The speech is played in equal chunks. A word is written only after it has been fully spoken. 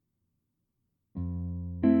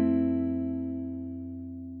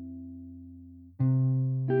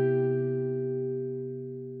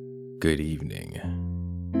Good evening,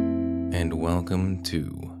 and welcome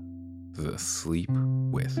to the Sleep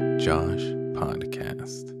with Josh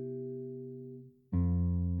podcast.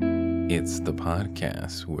 It's the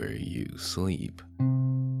podcast where you sleep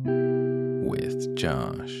with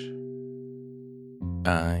Josh.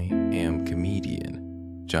 I am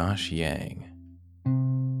comedian Josh Yang,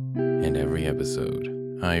 and every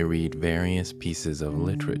episode I read various pieces of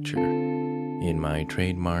literature in my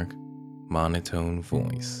trademark monotone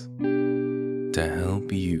voice to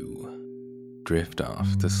help you drift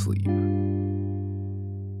off to sleep.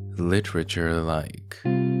 Literature like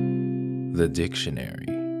the dictionary,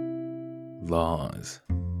 laws,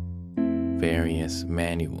 various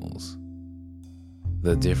manuals,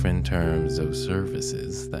 the different terms of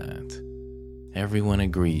services that everyone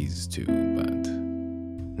agrees to but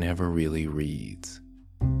never really reads,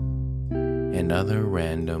 and other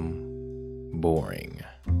random, boring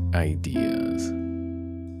ideas.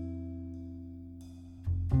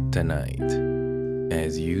 Tonight,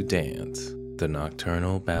 as you dance the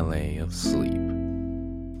nocturnal ballet of sleep,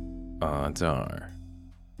 odds are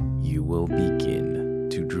you will begin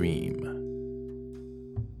to dream.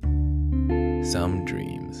 Some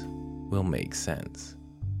dreams will make sense,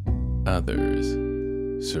 others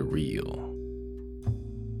surreal.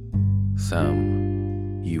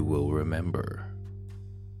 Some you will remember,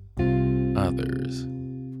 others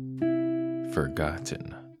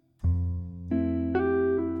forgotten.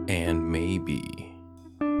 And maybe,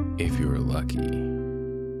 if you're lucky,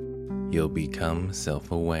 you'll become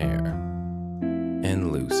self-aware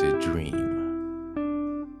and lucid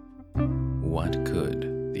dream. What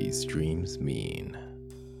could these dreams mean?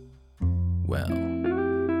 Well,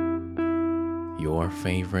 your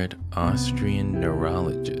favorite Austrian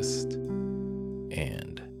neurologist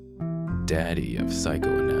and daddy of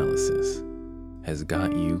psychoanalysis has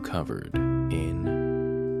got you covered in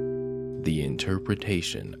The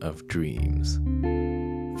Interpretation of Dreams,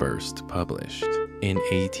 first published in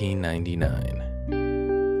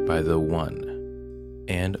 1899 by the one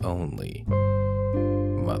and only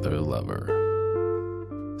mother lover,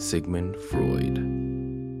 Sigmund Freud.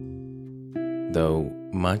 Though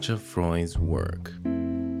much of Freud's work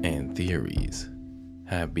and theories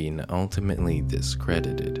have been ultimately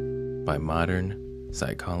discredited by modern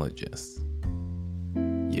psychologists,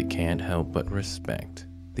 you can't help but respect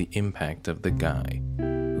the impact of the guy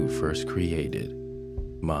who first created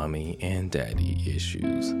mommy and daddy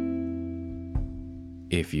issues.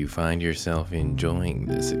 If you find yourself enjoying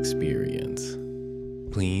this experience,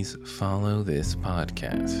 please follow this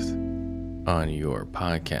podcast on your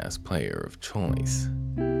podcast player of choice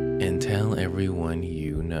and tell everyone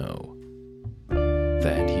you know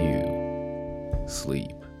that you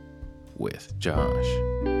sleep with Josh.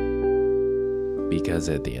 Because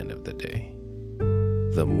at the end of the day,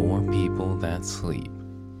 the more people that sleep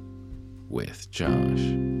with Josh,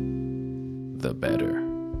 the better.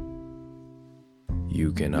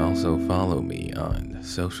 You can also follow me on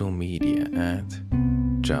social media at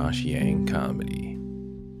Josh Yang Comedy.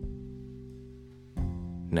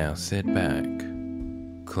 Now sit back,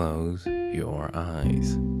 close your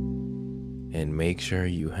eyes, and make sure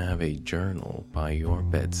you have a journal by your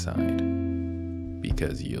bedside,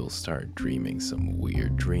 because you'll start dreaming some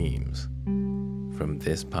weird dreams from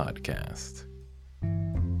this podcast.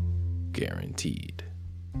 Guaranteed.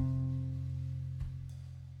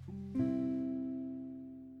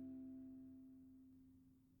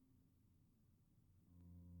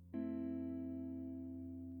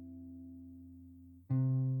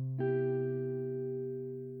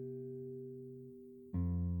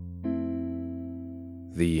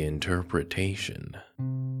 The Interpretation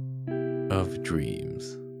of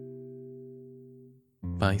Dreams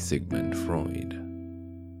by Sigmund Freud.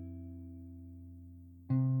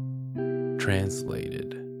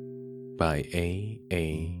 Translated by A.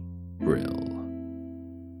 Brill.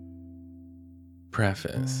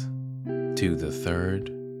 Preface to the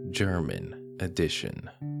third German edition.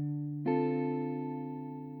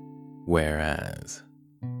 Whereas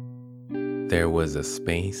there was a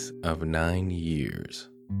space of 9 years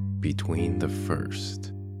between the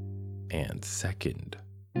first and second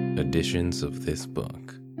editions of this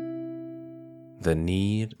book, the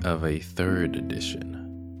need of a third edition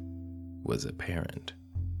was apparent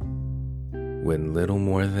when little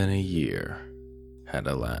more than a year had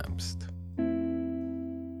elapsed.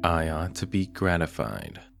 I ought to be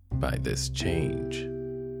gratified by this change,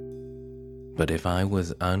 but if I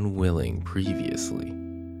was unwilling previously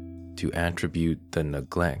to attribute the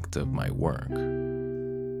neglect of my work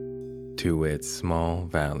to its small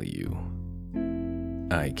value,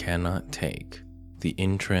 I cannot take the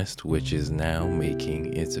interest which is now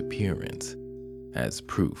making its appearance as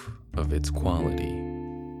proof of its quality.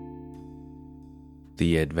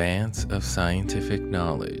 The advance of scientific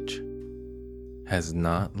knowledge has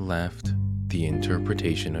not left the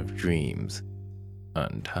interpretation of dreams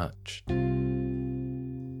untouched.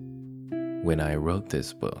 When I wrote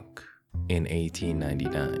this book in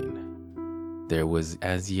 1899, there was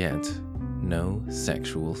as yet no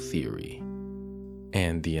sexual theory,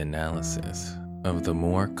 and the analysis of the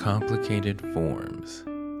more complicated forms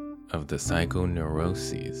of the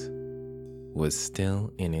psychoneuroses was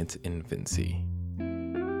still in its infancy.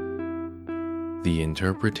 The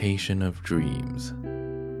interpretation of dreams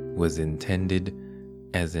was intended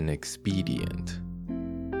as an expedient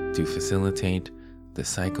to facilitate the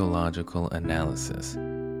psychological analysis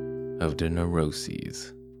of the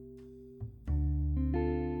neuroses.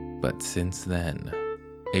 But since then,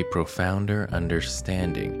 a profounder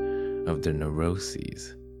understanding of the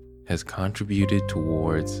neuroses has contributed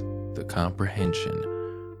towards the comprehension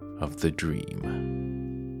of the dream.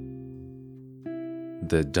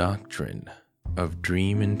 The doctrine of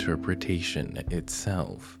dream interpretation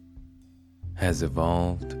itself has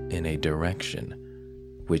evolved in a direction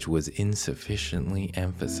which was insufficiently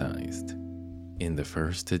emphasized in the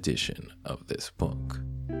first edition of this book.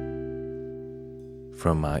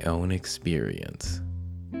 From my own experience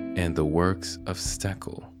and the works of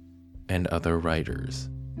Stekel and other writers,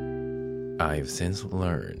 I have since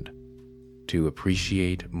learned to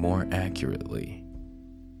appreciate more accurately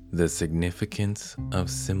the significance of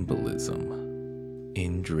symbolism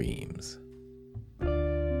in dreams,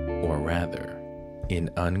 or rather, in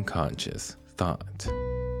unconscious thought.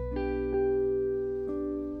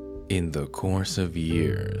 In the course of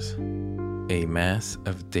years, a mass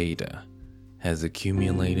of data has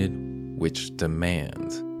accumulated which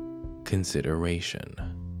demands consideration.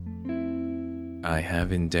 I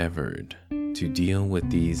have endeavored to deal with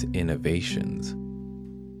these innovations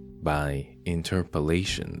by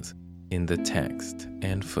interpolations in the text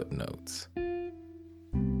and footnotes.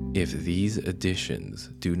 If these additions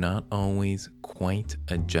do not always quite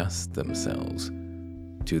adjust themselves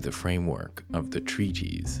to the framework of the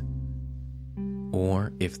treatise,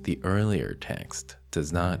 or if the earlier text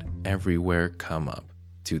does not everywhere come up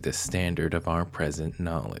to the standard of our present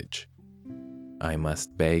knowledge, I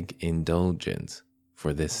must beg indulgence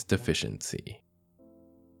for this deficiency,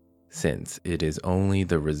 since it is only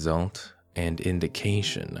the result and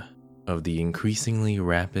indication of the increasingly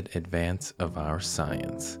rapid advance of our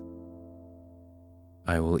science.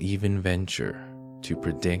 I will even venture to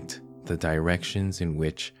predict the directions in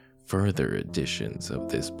which further editions of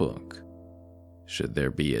this book, should there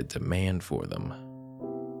be a demand for them,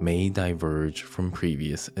 may diverge from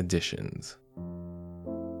previous editions.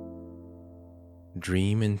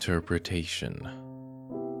 Dream interpretation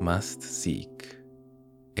must seek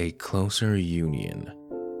a closer union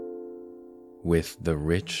with the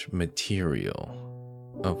rich material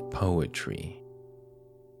of poetry,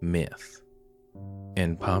 myth,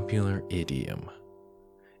 and popular idiom,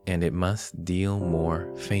 and it must deal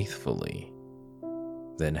more faithfully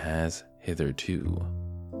than has hitherto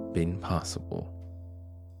been possible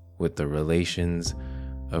with the relations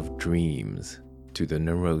of dreams to the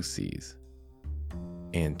neuroses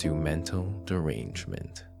and to mental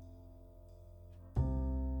derangement.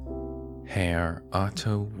 Herr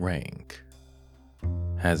Otto Rank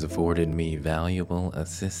has afforded me valuable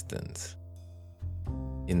assistance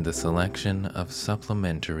in the selection of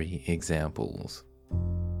supplementary examples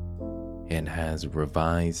and has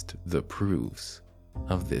revised the proofs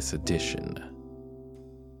of this edition.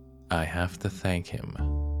 I have to thank him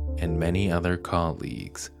and many other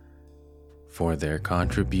colleagues for their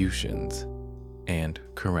contributions and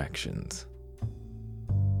corrections.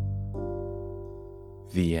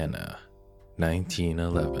 Vienna,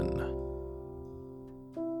 1911.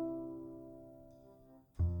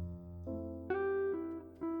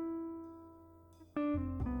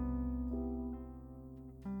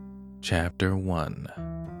 Chapter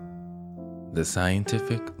 1. The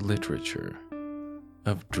Scientific Literature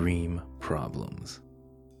of Dream Problems,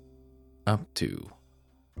 up to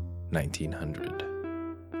 1900.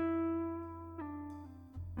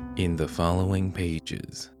 In the following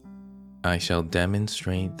pages, I shall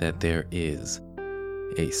demonstrate that there is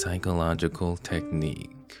a psychological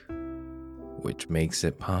technique which makes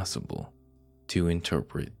it possible to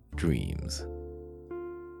interpret dreams,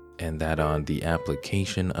 and that on the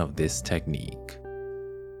application of this technique,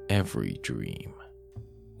 every dream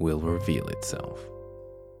will reveal itself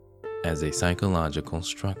as a psychological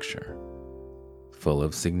structure full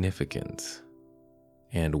of significance,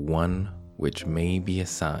 and one which may be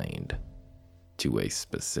assigned to a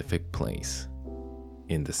specific place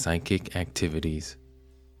in the psychic activities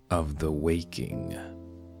of the waking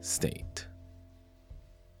state.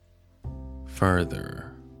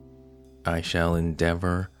 Further, I shall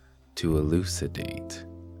endeavor to elucidate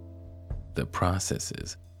the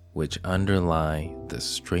processes which underlie the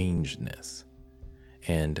strangeness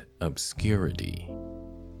and obscurity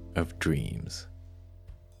of dreams,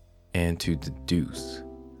 and to deduce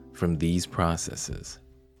from these processes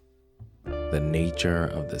the nature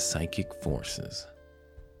of the psychic forces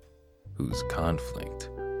whose conflict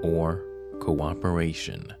or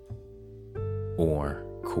cooperation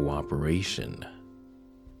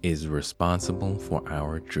is responsible for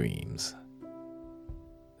our dreams.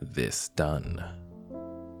 This done,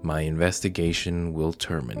 my investigation will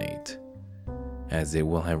terminate, as it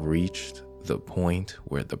will have reached the point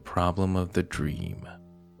where the problem of the dream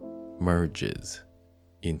merges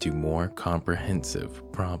into more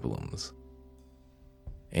comprehensive problems.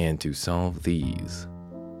 And to solve these,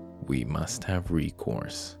 we must have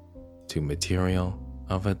recourse to material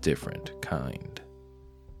of a different kind.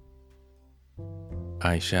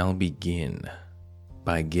 I shall begin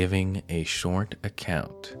by giving a short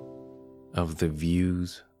account of the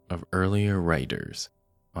views of earlier writers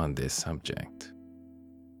on this subject,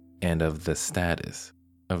 and of the status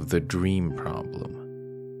of the dream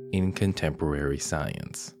problem in contemporary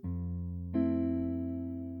science.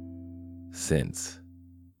 Since,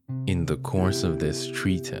 in the course of this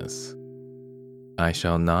treatise, I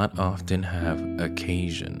shall not often have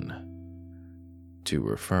occasion to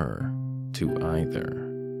refer to either,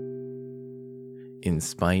 in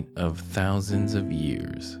spite of thousands of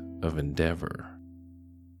years of endeavor,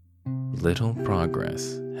 little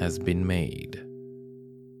progress has been made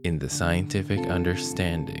in the scientific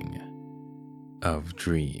understanding of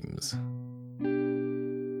dreams.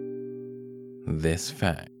 This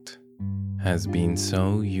fact has been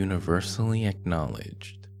so universally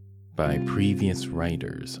acknowledged by previous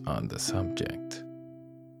writers on the subject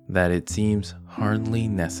that it seems hardly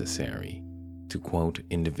necessary to quote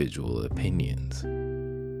individual opinions.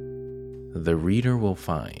 The reader will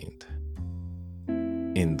find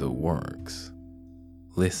in the works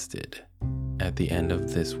listed at the end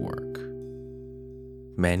of this work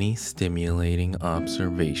many stimulating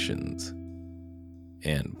observations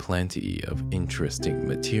and plenty of interesting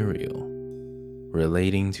material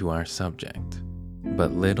relating to our subject,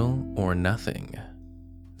 but little or nothing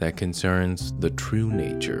that concerns the true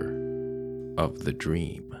nature of the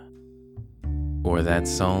dream, or that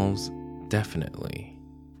solves definitely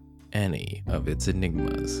any of its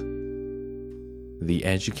enigmas. The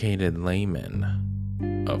educated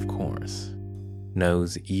layman, of course,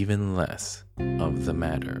 knows even less of the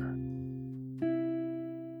matter.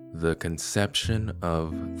 The conception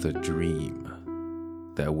of the dream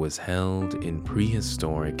that was held in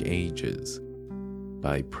prehistoric ages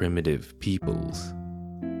by primitive peoples,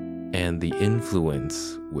 and the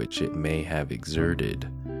influence which it may have exerted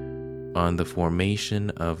on the formation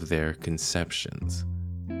of their conceptions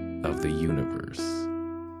of the universe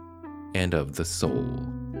and of the soul,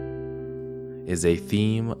 is a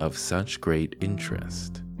theme of such great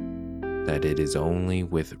interest that it is only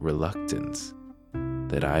with reluctance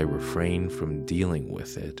that I refrain from dealing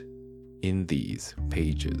with it in these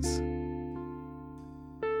pages.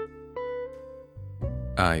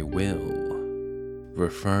 I will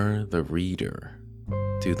refer the reader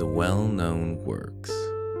to the well-known works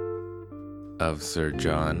of Sir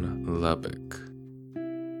John Lubbock,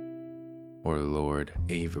 or Lord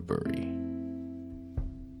Avebury,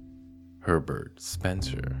 Herbert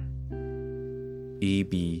Spencer,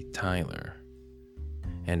 E.B. Tylor,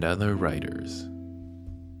 and other writers.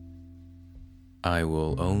 I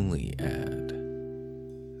will only add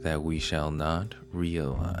that we shall not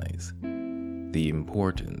realize the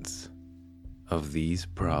importance of these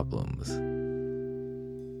problems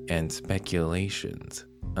and speculations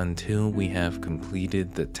until we have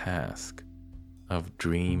completed the task of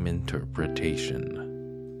dream interpretation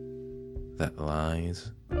that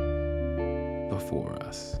lies before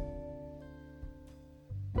us.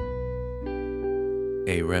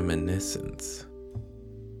 A reminiscence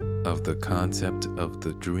of the concept of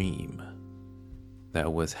the dream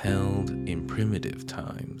that was held in primitive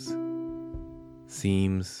times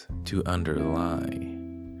seems to underlie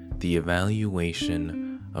the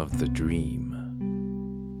evaluation of the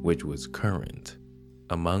dream which was current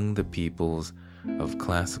among the peoples of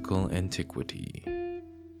classical antiquity.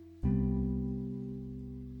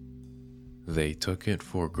 They took it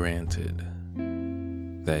for granted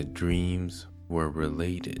that dreams were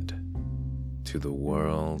related to the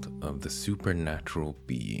world of the supernatural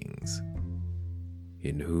beings,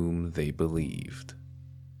 in whom they believed,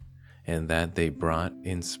 and that they brought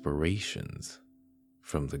inspirations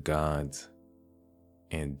from the gods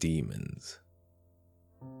and demons.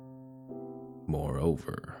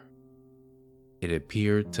 Moreover, it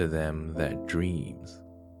appeared to them that dreams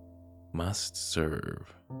must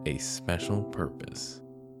serve a special purpose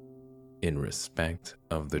in respect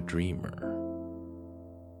of the dreamer,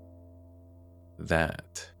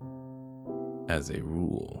 that, as a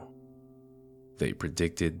rule, they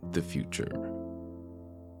predicted the future.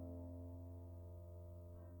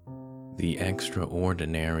 The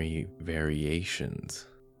extraordinary variations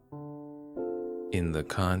in the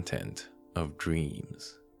content of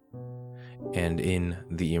dreams and in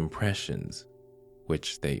the impressions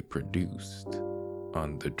which they produced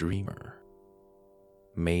on the dreamer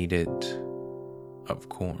made it, of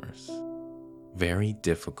course, very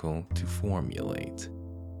difficult to formulate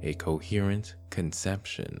a coherent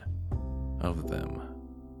conception of them,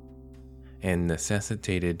 and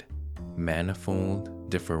necessitated manifold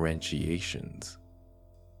differentiations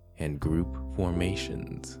and group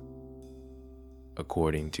formations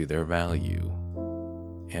according to their value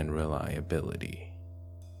and reliability.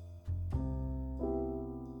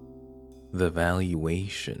 The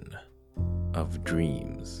valuation of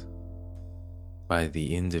dreams by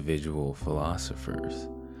the individual philosophers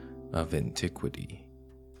of antiquity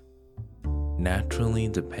naturally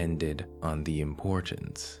depended on the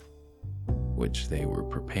importance which they were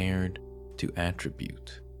prepared to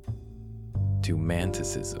attribute to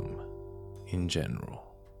manticism in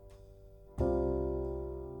general.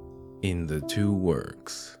 In the two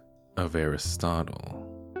works of Aristotle,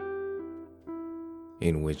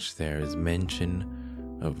 in which there is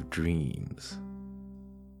mention of dreams,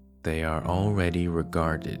 they are already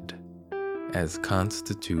regarded as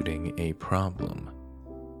constituting a problem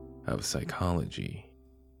of psychology.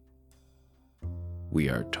 We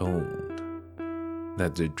are told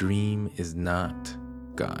that the dream is not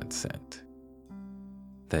God-sent,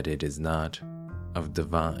 that it is not of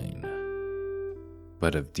divine,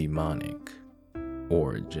 but of demonic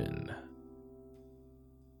origin.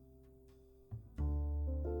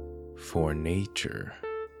 For nature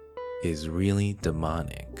is really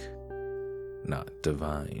demonic, not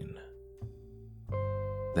divine.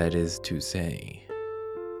 That is to say,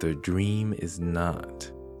 the dream is not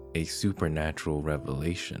a supernatural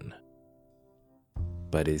revelation,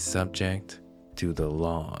 but is subject to the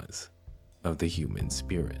laws of the human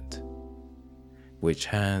spirit, which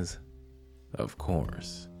has, of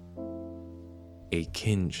course, a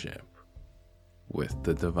kinship with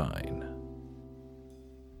the divine.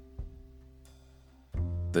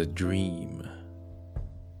 The dream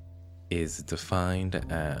is defined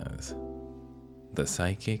as the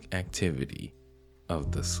psychic activity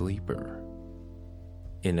of the sleeper,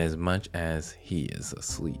 inasmuch as he is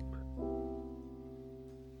asleep.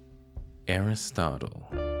 Aristotle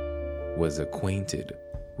was acquainted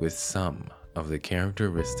with some of the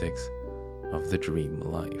characteristics of the dream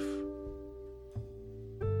life.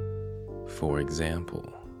 For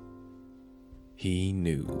example, he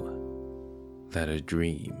knew that a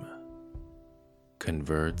dream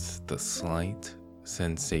converts the slight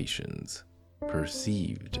sensations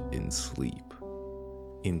perceived in sleep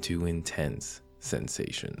into intense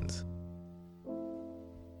sensations.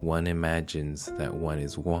 One imagines that one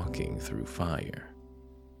is walking through fire.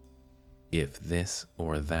 If this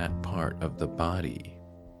or that part of the body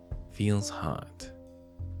feels hot,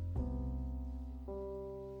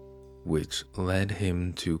 which led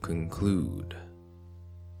him to conclude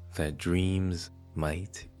that dreams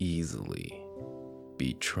might easily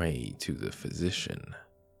betray to the physician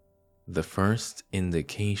the first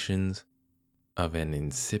indications of an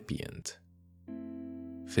incipient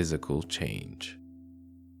physical change,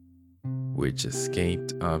 which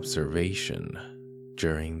escaped observation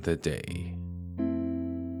during the day.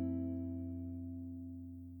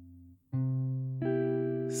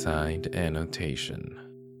 Side annotation: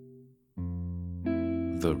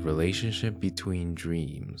 the relationship between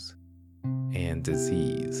dreams and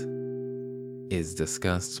disease is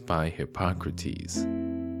discussed by Hippocrates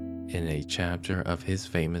in a chapter of his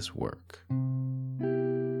famous work.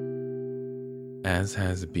 As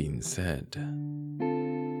has been said,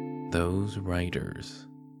 those writers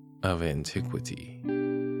of antiquity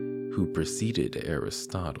who preceded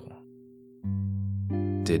Aristotle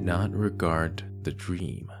did not regard the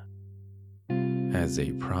dream as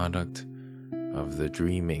a product of the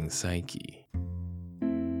dreaming psyche,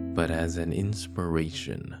 but as an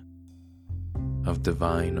inspiration of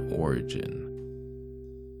divine origin.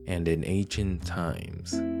 And in ancient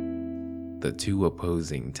times, the two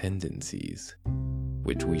opposing tendencies,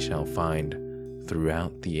 which we shall find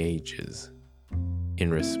throughout the ages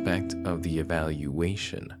in respect of the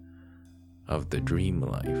evaluation of the dream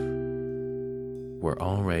life were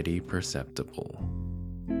already perceptible.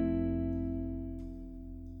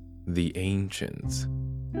 The ancients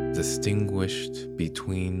distinguished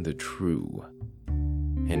between the true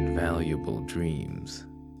and valuable dreams,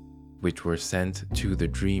 which were sent to the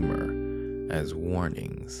dreamer as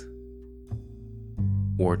warnings,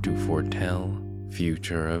 or to foretell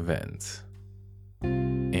future events,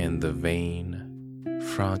 and the vain,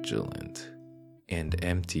 fraudulent, and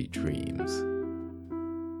empty dreams,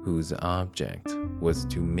 whose object was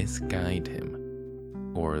to misguide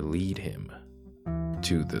him or lead him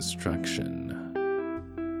to destruction.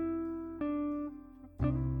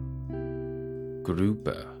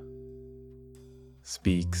 Gruber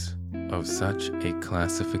speaks of such a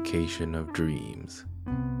classification of dreams,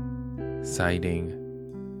 citing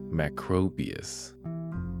Macrobius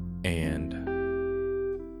and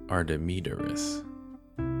Artemidorus.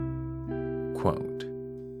 Quote,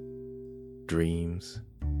 dreams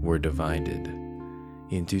were divided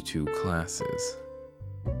into two classes.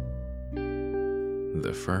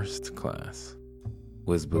 The first class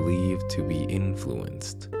was believed to be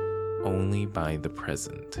influenced only by the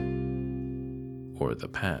present or the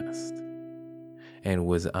past, and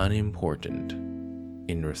was unimportant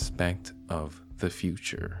in respect of the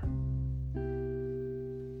future.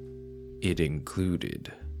 It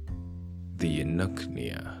included the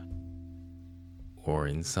eunuchnia or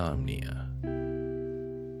insomnia,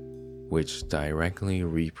 which directly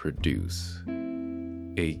reproduce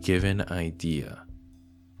a given idea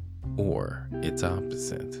or its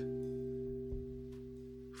opposite.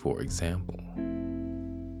 For example,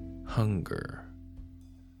 hunger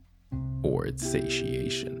or its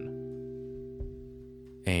satiation,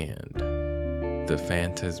 and the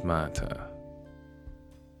phantasmata,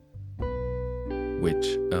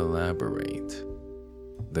 which elaborate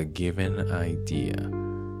the given idea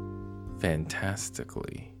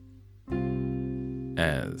fantastically.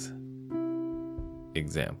 As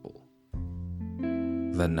example,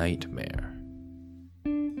 the nightmare,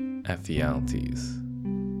 Ephialtes.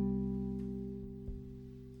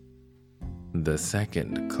 The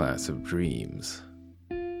second class of dreams,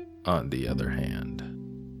 on the other hand,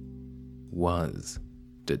 was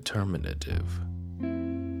determinative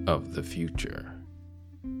of the future.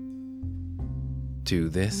 To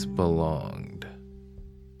this belonged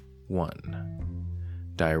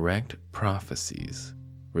 1. Direct prophecies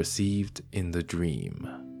received in the dream,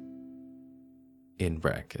 in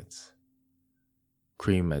brackets,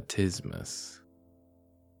 crematismus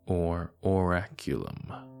or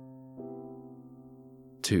oraculum.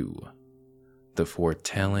 2. The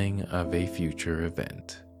foretelling of a future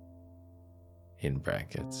event, in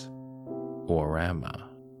brackets, orama,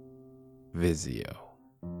 visio.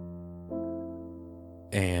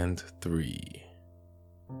 And 3.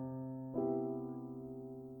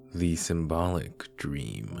 The symbolic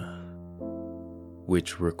dream,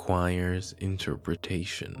 which requires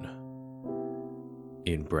interpretation,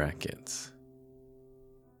 in brackets,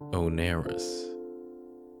 onerous,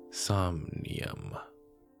 somnium.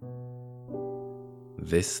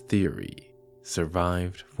 This theory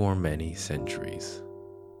survived for many centuries.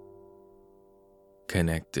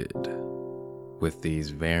 Connected with these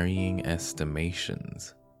varying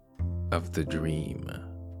estimations of the dream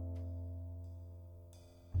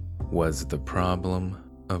was the problem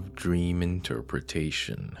of dream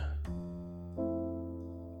interpretation.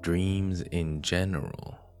 Dreams in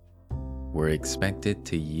general were expected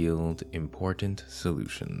to yield important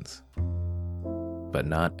solutions, but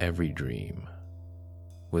not every dream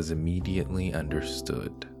was immediately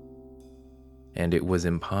understood, and it was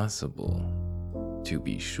impossible to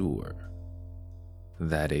be sure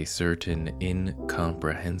that a certain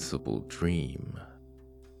incomprehensible dream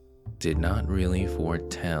did not really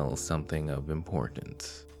foretell something of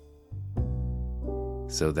importance,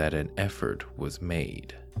 so that an effort was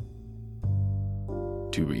made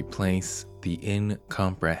to replace the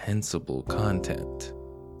incomprehensible content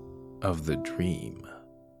of the dream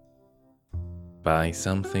by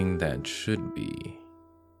something that should be,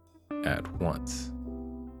 at once,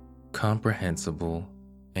 comprehensible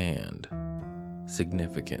and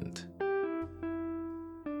significant.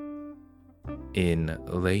 In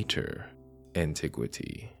later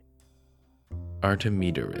antiquity,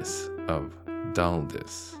 Artemidorus of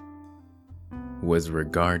Daldis was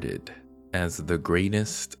regarded as the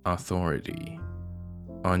greatest authority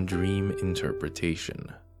on dream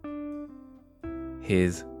interpretation.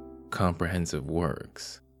 His comprehensive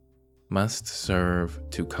works must serve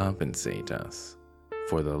to compensate us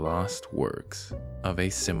for the lost works of a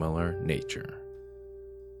similar nature.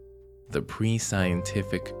 the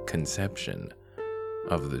pre-scientific conception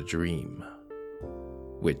of the dream,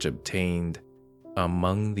 which obtained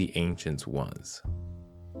among the ancients was,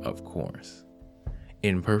 of course,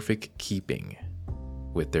 in perfect keeping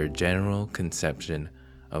with their general conception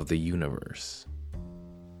of the universe,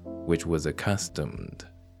 which was accustomed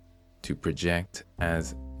to project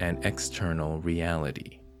as an external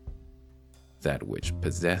reality that which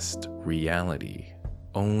possessed reality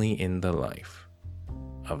only in the life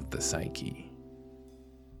of the psyche.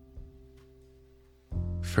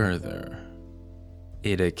 Further,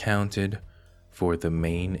 it accounted for the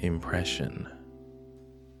main impression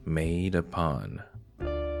made upon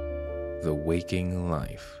the waking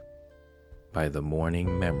life by the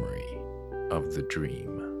morning memory of the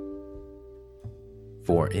dream.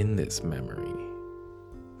 For in this memory,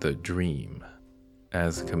 the dream,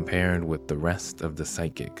 as compared with the rest of the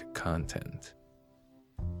psychic content,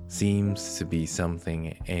 seems to be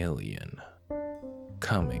something alien,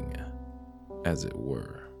 coming, as it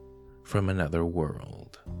were, from another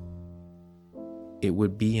world. It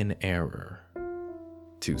would be an error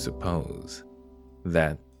to suppose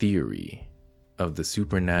that theory of the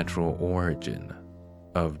supernatural origin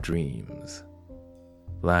of dreams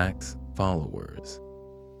lacks followers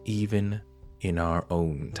even in our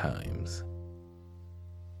own times.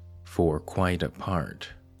 For quite apart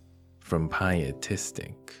from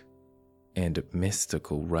pietistic and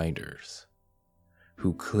mystical writers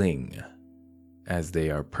who cling, as they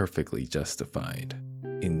are perfectly justified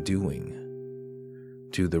in doing,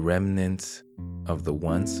 to the remnants of the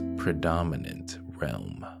once predominant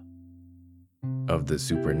realm of the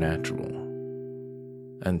supernatural,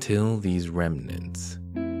 until these remnants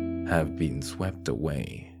have been swept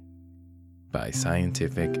away by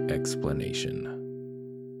scientific explanation.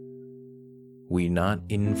 We not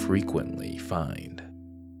infrequently find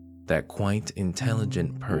that quite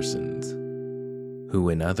intelligent persons, who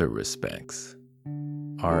in other respects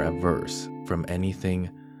are averse from anything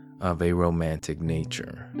of a romantic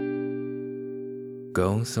nature,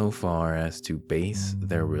 go so far as to base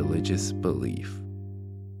their religious belief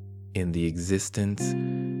in the existence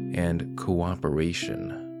and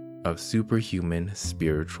cooperation of superhuman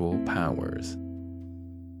spiritual powers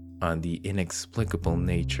on the inexplicable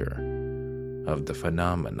nature of the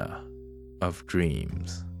phenomena of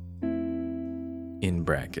dreams. In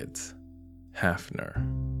brackets, Hafner.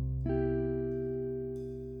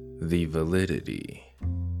 The validity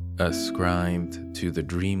ascribed to the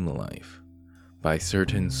dream life by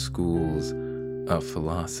certain schools of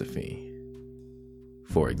philosophy,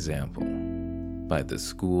 for example, by the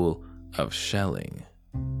school of Schelling,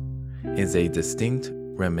 is a distinct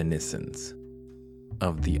reminiscence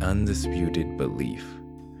of the undisputed belief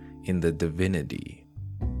in the divinity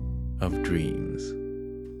of dreams,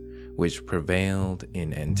 which prevailed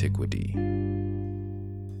in antiquity,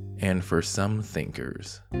 and for some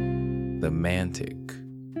thinkers, the mantic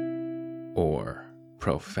or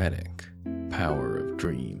prophetic power of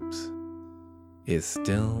dreams is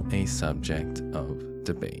still a subject of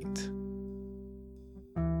debate.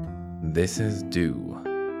 This is due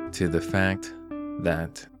to the fact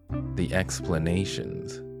that the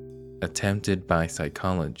explanations attempted by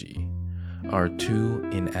psychology are too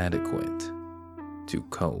inadequate to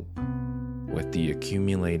cope with the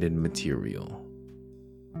accumulated material.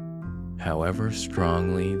 However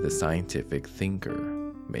strongly the scientific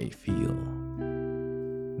thinker may feel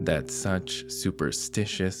that such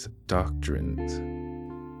superstitious doctrines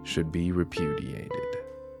should be repudiated.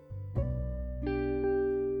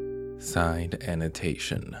 Side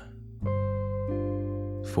annotation.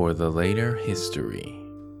 For the later history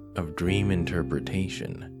of dream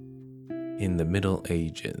interpretation in the Middle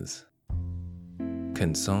Ages,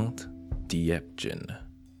 consult Diepgen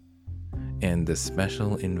and the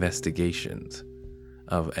special investigations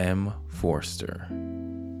of M. Forster,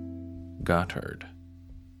 Gothard,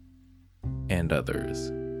 and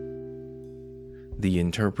others. The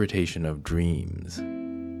interpretation of dreams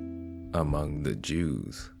among the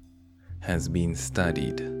Jews has been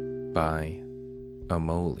studied by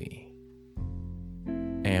Amoli,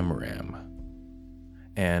 Amram,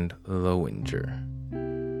 and Lowinger,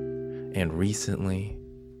 and recently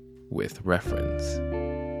with reference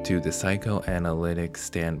to the psychoanalytic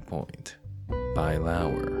standpoint by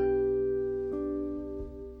Lauer.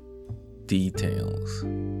 Details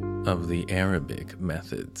of the Arabic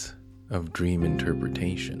methods of dream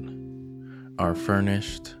interpretation are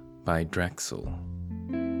furnished by Drexel,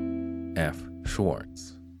 F.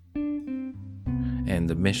 Schwartz, and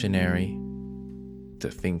the missionary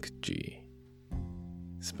Tfinkji,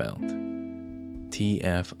 spelled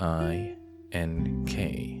Tfinkdji,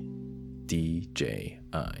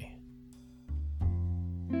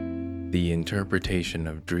 The interpretation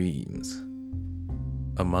of dreams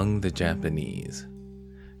among the Japanese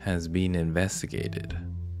has been investigated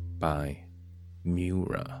by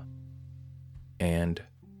Miura and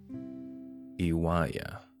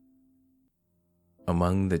Iwaya.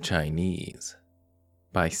 Among the Chinese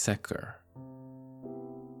by Secker,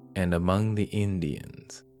 and among the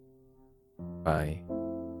Indians by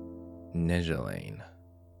Nejelane.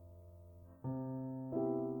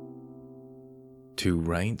 To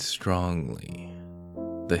write strongly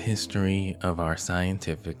the history of our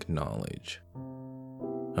scientific knowledge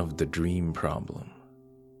of the dream problem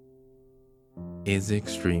is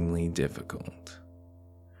extremely difficult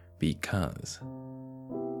because,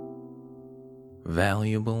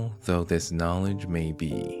 valuable though this knowledge may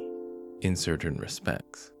be in certain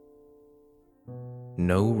respects,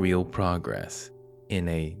 no real progress in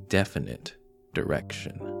a definite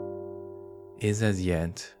direction is as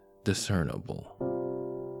yet discernible.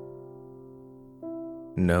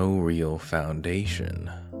 No real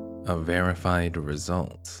foundation of verified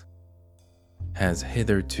results has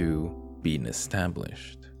hitherto been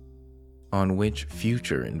established on which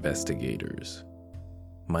future investigators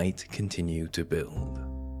might continue to build.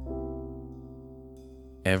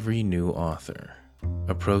 Every new author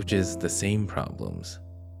approaches the same problems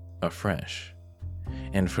afresh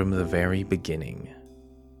and from the very beginning.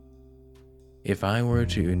 If I were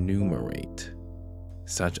to enumerate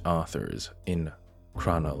such authors in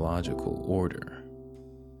chronological order,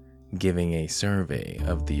 giving a survey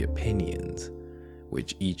of the opinions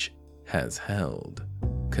which each has held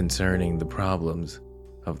concerning the problems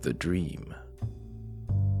of the dream,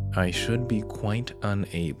 I should be quite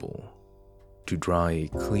unable to draw a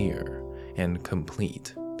clear and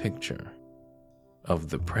complete picture of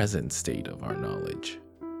the present state of our knowledge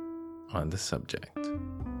on the subject.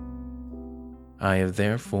 I have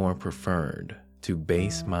therefore preferred to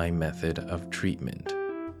base my method of treatment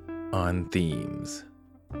on themes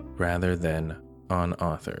rather than on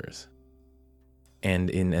authors, and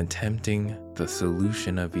in attempting the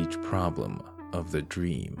solution of each problem of the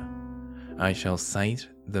dream, I shall cite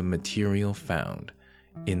the material found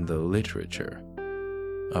in the literature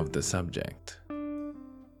of the subject.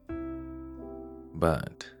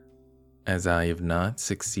 But as I have not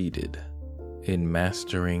succeeded in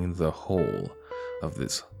mastering the whole of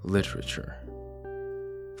this literature,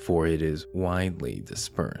 for it is widely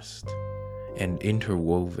dispersed and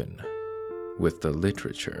interwoven with the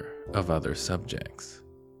literature of other subjects,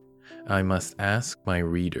 I must ask my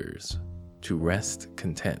readers to rest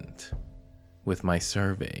content with my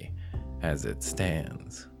survey as it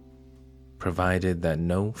stands, provided that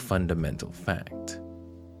no fundamental fact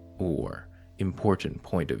or important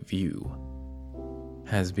point of view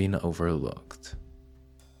has been overlooked.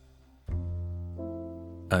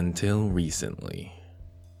 Until recently,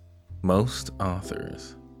 most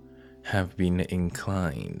authors have been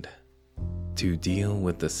inclined to deal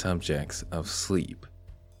with the subjects of sleep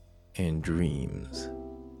and dreams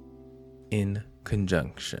in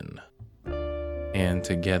conjunction, and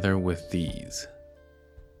together with these,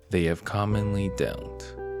 they have commonly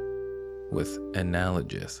dealt with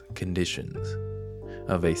analogous conditions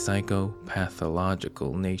of a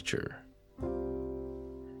psychopathological nature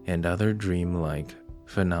and other dream-like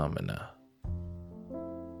phenomena,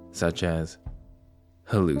 such as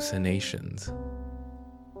hallucinations,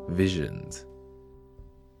 visions,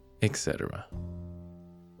 etc.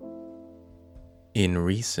 In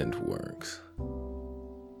recent works,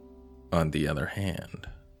 on the other hand,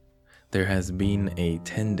 there has been a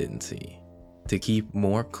tendency to keep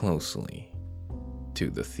more closely to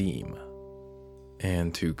the theme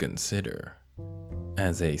and to consider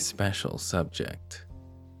as a special subject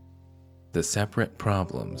the separate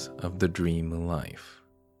problems of the dream life.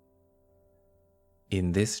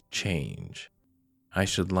 In this change, I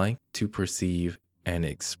should like to perceive an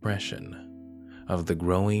expression of the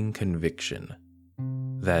growing conviction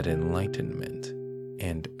that enlightenment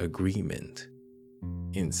and agreement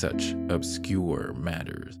in such obscure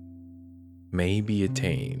matters may be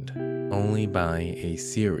attained only by a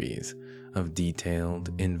series of detailed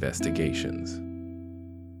investigations.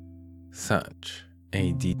 Such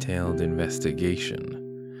a detailed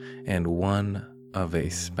investigation, and one of a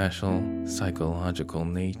special psychological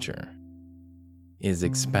nature, is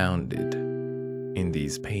expounded in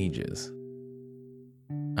these pages.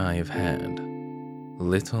 I have had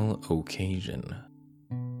little occasion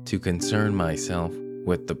to concern myself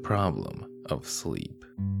with the problem of sleep,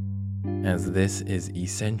 as this is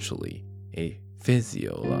essentially a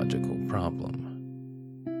physiological problem.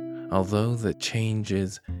 Although the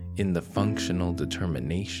changes in the functional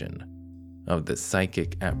determination of the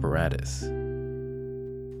psychic apparatus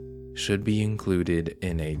should be included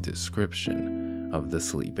in a description of the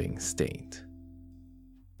sleeping state.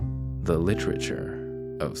 The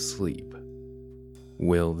literature of sleep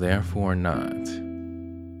will therefore not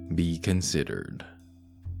be considered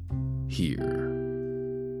here.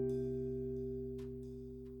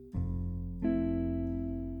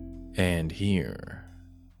 And here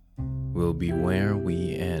will be where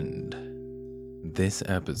we end this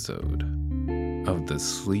episode of the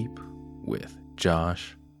Sleep with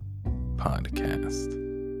Josh podcast.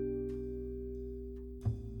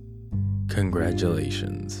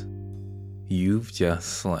 Congratulations, you've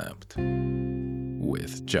just slept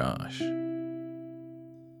with Josh.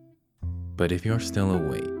 But if you're still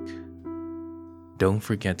awake, don't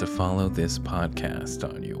forget to follow this podcast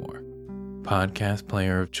on your podcast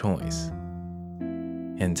player of choice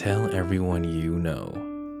and tell everyone you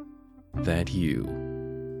know that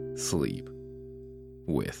you sleep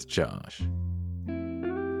with Josh.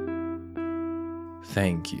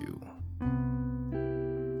 Thank you,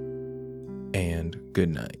 and good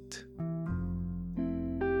night.